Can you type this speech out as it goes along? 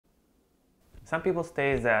Some people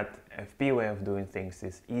say that FP way of doing things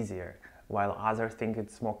is easier, while others think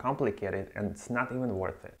it's more complicated and it's not even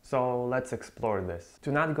worth it. So let's explore this.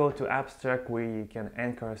 To not go too abstract, we can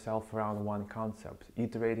anchor ourselves around one concept,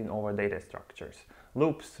 iterating over data structures,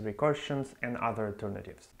 loops, recursions, and other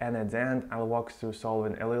alternatives. And at the end, I'll walk through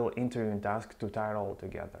solving a little interviewing task to tie it all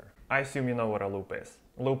together. I assume you know what a loop is.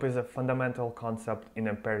 Loop is a fundamental concept in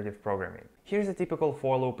imperative programming. Here's a typical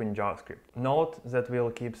for loop in JavaScript. Note that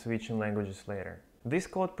we'll keep switching languages later. This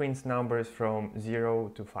code prints numbers from 0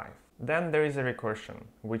 to 5. Then there is a recursion,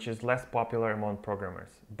 which is less popular among programmers,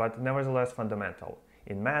 but nevertheless fundamental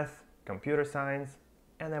in math, computer science,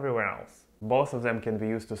 and everywhere else. Both of them can be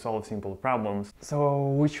used to solve simple problems. So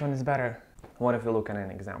which one is better? What if we look at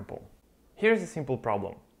an example? Here's a simple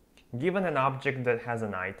problem. Given an object that has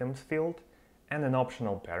an items field and an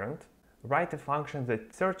optional parent, write a function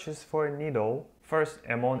that searches for a needle first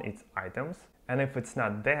among its items, and if it's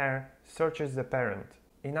not there, searches the parent.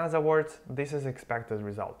 In other words, this is expected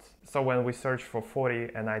results. So when we search for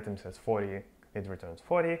 40 and item says 40, it returns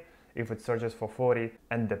 40. If it searches for 40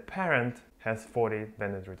 and the parent has 40,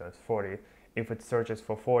 then it returns 40. If it searches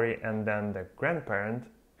for 40 and then the grandparent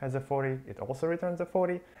has a 40, it also returns a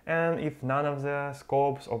 40. And if none of the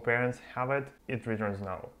scopes or parents have it, it returns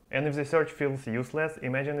null. And if the search feels useless,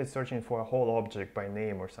 imagine it's searching for a whole object by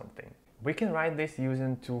name or something. We can write this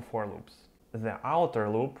using two for loops. The outer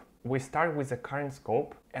loop, we start with the current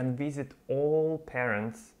scope and visit all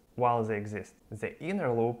parents while they exist. The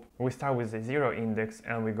inner loop, we start with the 0 index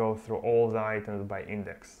and we go through all the items by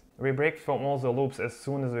index. We break from all the loops as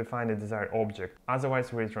soon as we find a desired object,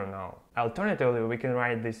 otherwise we return null. Alternatively, we can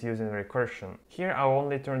write this using recursion. Here I'll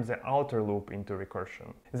only turn the outer loop into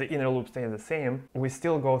recursion. The inner loop stays the same, we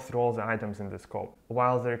still go through all the items in the scope.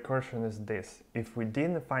 While the recursion is this: if we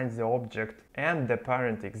didn't find the object and the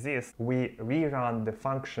parent exists, we rerun the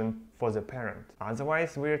function for the parent.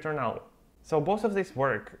 Otherwise, we return null. So both of these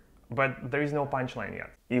work, but there is no punchline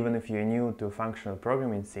yet. Even if you're new to functional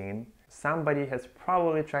programming scene, somebody has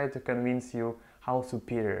probably tried to convince you how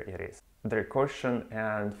superior it is. The recursion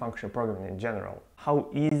and functional programming in general. How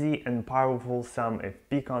easy and powerful some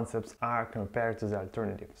FP concepts are compared to the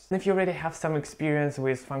alternatives. And if you already have some experience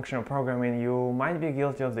with functional programming, you might be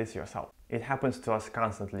guilty of this yourself. It happens to us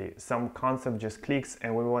constantly. Some concept just clicks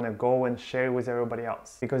and we want to go and share it with everybody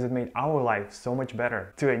else because it made our life so much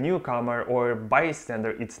better. To a newcomer or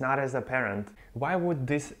bystander, it's not as apparent. Why would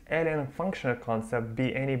this alien functional concept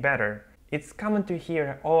be any better? It's common to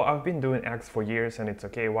hear, oh, I've been doing X for years and it's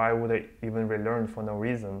okay, why would I even relearn for no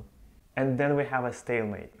reason? And then we have a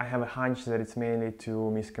stalemate. I have a hunch that it's mainly to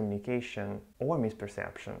miscommunication or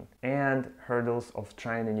misperception and hurdles of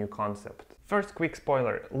trying a new concept. First, quick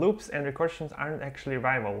spoiler, loops and recursions aren't actually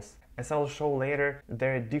rivals. As I'll show later,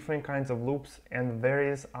 there are different kinds of loops and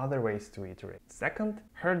various other ways to iterate. Second,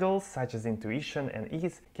 hurdles such as intuition and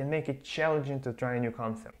ease can make it challenging to try a new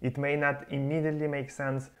concept. It may not immediately make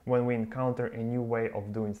sense when we encounter a new way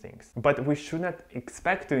of doing things. But we should not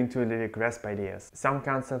expect to intuitively grasp ideas. Some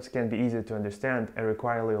concepts can be easy to understand and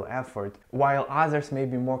require little effort, while others may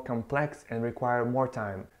be more complex and require more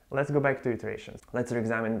time. Let's go back to iterations. Let's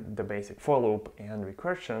re-examine the basic for loop and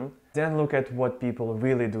recursion, then look at what people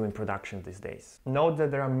really do in production these days. Note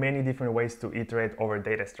that there are many different ways to iterate over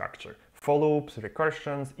data structure. For loops,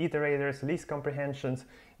 recursions, iterators, list comprehensions,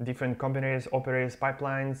 different combinators, operators,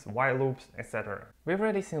 pipelines, while loops, etc. We've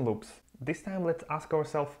already seen loops. This time let's ask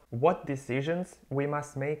ourselves what decisions we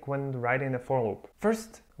must make when writing a for loop.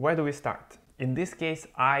 First, where do we start? In this case,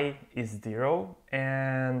 I is 0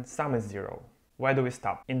 and sum is 0. Where do we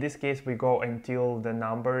stop? In this case, we go until the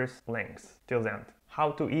number's length, till the end. How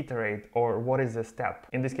to iterate, or what is the step?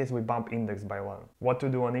 In this case, we bump index by 1. What to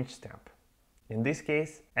do on each step? In this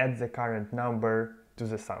case, add the current number to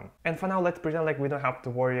the sum. And for now, let's pretend like we don't have to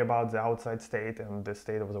worry about the outside state and the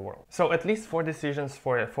state of the world. So at least 4 decisions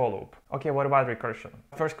for a for loop. Okay, what about recursion?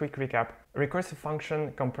 First, quick recap. Recursive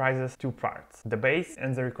function comprises 2 parts, the base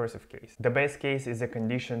and the recursive case. The base case is a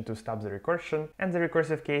condition to stop the recursion, and the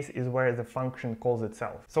recursive case is where the function calls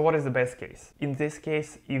itself. So what is the base case? In this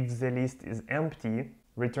case, if the list is empty,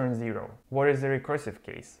 return 0. What is the recursive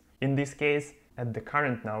case? In this case, add the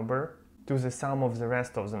current number to the sum of the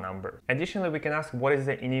rest of the number. Additionally, we can ask what is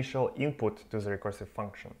the initial input to the recursive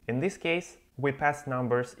function. In this case, we pass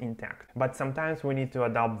numbers intact, but sometimes we need to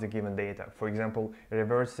adopt the given data. For example,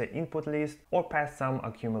 reverse the input list or pass some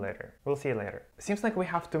accumulator. We'll see later. Seems like we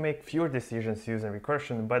have to make fewer decisions using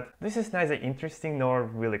recursion, but this is neither interesting nor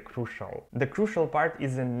really crucial. The crucial part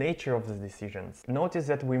is the nature of the decisions. Notice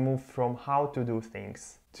that we move from how to do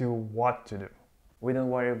things to what to do. We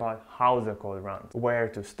don't worry about how the code runs, where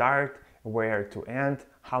to start, where to end,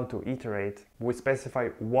 how to iterate. We specify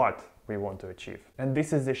what we want to achieve. And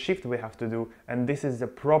this is the shift we have to do, and this is the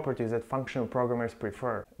properties that functional programmers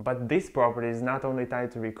prefer. But this property is not only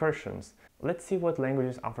tied to recursions. Let's see what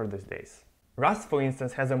languages offer these days. Rust, for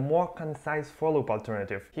instance, has a more concise for loop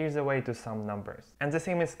alternative. Here's a way to sum numbers. And the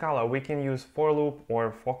same in Scala, we can use for loop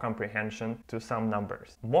or for comprehension to sum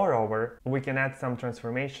numbers. Moreover, we can add some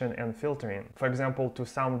transformation and filtering. For example, to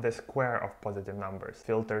sum the square of positive numbers.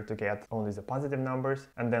 Filter to get only the positive numbers,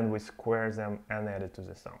 and then we square them and add it to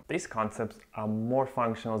the sum. These concepts are more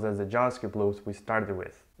functional than the JavaScript loops we started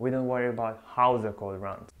with. We don't worry about how the code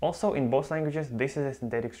runs. Also, in both languages, this is a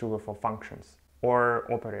synthetic sugar for functions,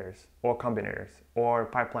 or operators, or combinators, or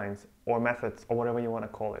pipelines, or methods, or whatever you want to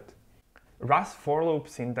call it. Rust for loop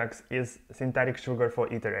syntax is synthetic sugar for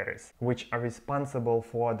iterators, which are responsible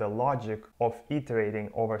for the logic of iterating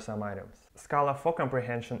over some items. Scala for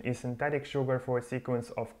comprehension is synthetic sugar for a sequence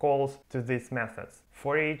of calls to these methods: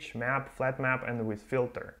 for each, map, flat map, and with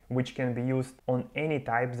filter, which can be used on any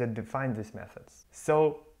types that define these methods.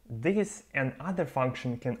 So this and other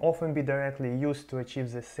functions can often be directly used to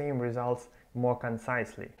achieve the same results more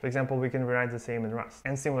concisely. For example, we can rewrite the same in Rust,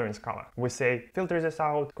 and similar in Scala. We say filter this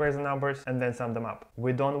out, square the numbers, and then sum them up.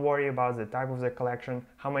 We don't worry about the type of the collection,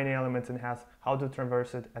 how many elements it has, how to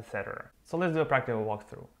traverse it, etc. So let's do a practical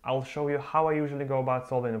walkthrough. I'll show you how I usually go about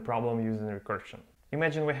solving a problem using recursion.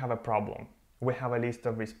 Imagine we have a problem. We have a list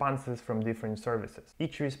of responses from different services.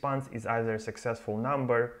 Each response is either a successful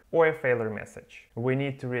number or a failure message. We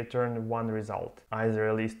need to return one result, either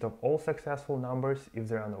a list of all successful numbers if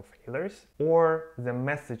there are no failures, or the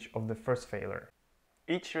message of the first failure.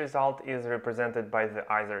 Each result is represented by the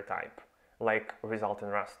either type, like result in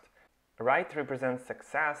Rust. Right represents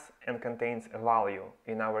success and contains a value,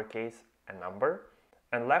 in our case a number,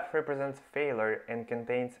 and left represents failure and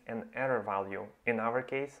contains an error value, in our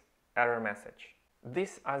case error message.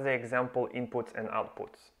 These are the example inputs and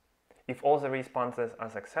outputs. If all the responses are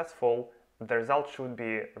successful, the result should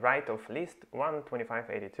be right of list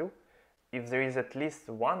 12582. If there is at least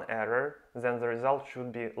one error, then the result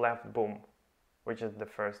should be left boom, which is the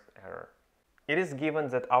first error. It is given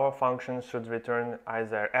that our function should return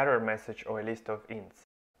either error message or a list of ints.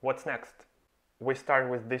 What's next? We start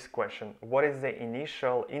with this question: what is the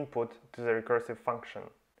initial input to the recursive function?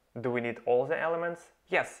 Do we need all the elements?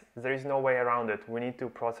 Yes, there is no way around it. We need to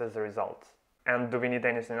process the results. And do we need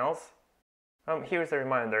anything else? Here's a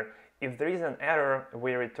reminder. If there is an error,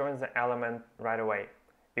 we return the element right away.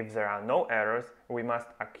 If there are no errors, we must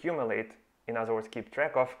accumulate, in other words, keep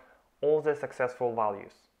track of all the successful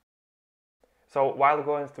values. So while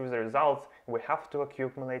going through the results, we have to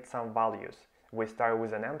accumulate some values. We start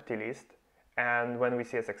with an empty list, and when we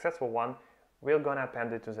see a successful one, we're gonna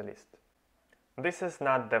append it to the list. This is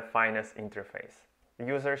not the finest interface.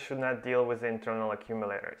 Users should not deal with the internal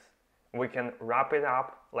accumulators. We can wrap it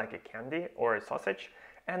up like a candy or a sausage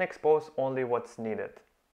and expose only what's needed.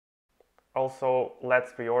 Also,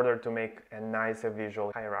 let's reorder to make a nicer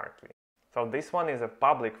visual hierarchy. So this one is a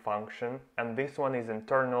public function and this one is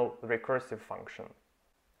internal recursive function.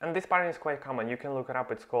 And this pattern is quite common. You can look it up.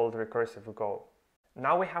 It's called recursive Go.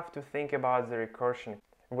 Now we have to think about the recursion.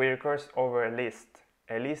 We recurse over a list.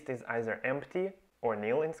 A list is either empty or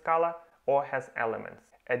nil in Scala, or has elements.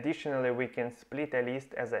 Additionally, we can split a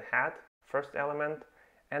list as a head, first element,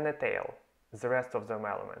 and a tail, the rest of them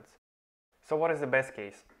elements. So what is the best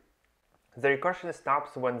case? The recursion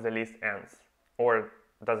stops when the list ends, or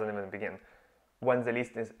doesn't even begin, when the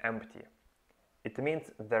list is empty. It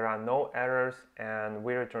means there are no errors and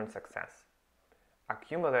we return success.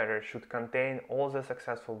 Accumulator should contain all the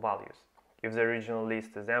successful values. If the original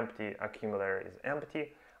list is empty, accumulator is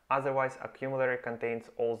empty. Otherwise, accumulator contains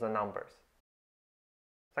all the numbers.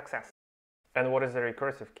 Success. And what is the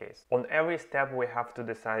recursive case? On every step we have to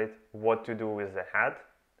decide what to do with the head,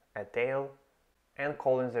 a tail, and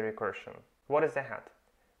calling the recursion. What is the head?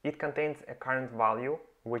 It contains a current value,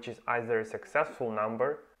 which is either a successful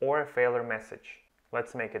number or a failure message.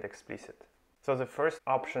 Let's make it explicit. So the first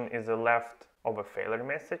option is the left of a failure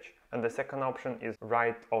message, and the second option is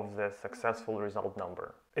right of the successful result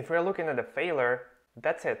number. If we're looking at a failure,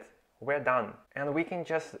 that's it. We're done. And we can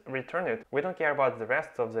just return it. We don't care about the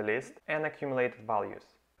rest of the list and accumulate values.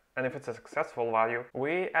 And if it's a successful value,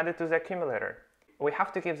 we add it to the accumulator. We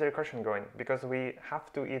have to keep the recursion going because we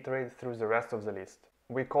have to iterate through the rest of the list.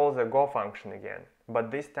 We call the go function again,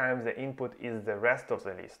 but this time the input is the rest of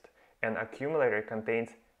the list, and accumulator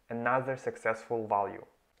contains another successful value.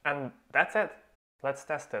 And that's it. Let's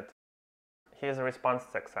test it. Here's a response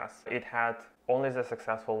success. It had only the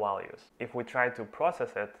successful values. If we try to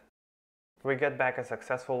process it, we get back a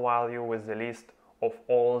successful value with the list of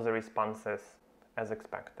all the responses as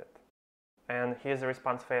expected. And here's the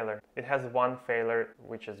response failure. It has one failure,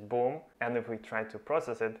 which is boom, and if we try to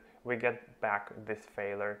process it, we get back this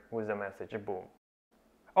failure with the message boom.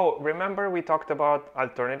 Oh, remember we talked about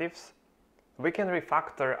alternatives? We can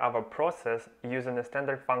refactor our process using a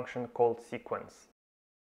standard function called sequence.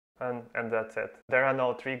 And that's it. There are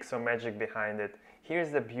no tricks or magic behind it.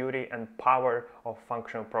 Here's the beauty and power of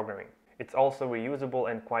functional programming. It's also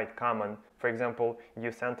reusable and quite common. For example,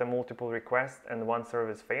 you sent a multiple request and one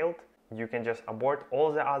service failed. You can just abort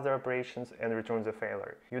all the other operations and return the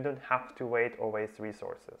failure. You don't have to wait or waste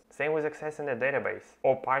resources. Same with accessing a database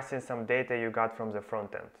or parsing some data you got from the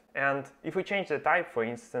front end. And if we change the type, for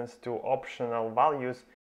instance, to optional values,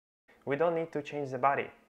 we don't need to change the body.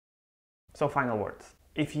 So final words.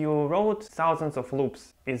 If you wrote thousands of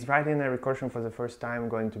loops, is writing a recursion for the first time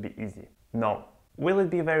going to be easy? No. Will it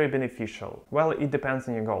be very beneficial? Well, it depends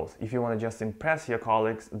on your goals. If you want to just impress your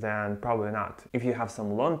colleagues, then probably not. If you have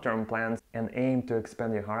some long-term plans and aim to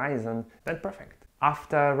expand your horizon, then perfect.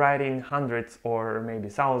 After writing hundreds or maybe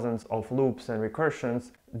thousands of loops and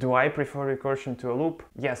recursions, do I prefer recursion to a loop?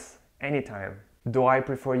 Yes, anytime. Do I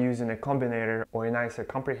prefer using a combinator or a nicer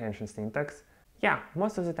comprehension syntax? Yeah,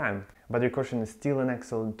 most of the time. But recursion is still an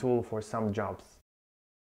excellent tool for some jobs.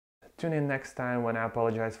 Tune in next time when I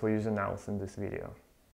apologize for using nulls in this video.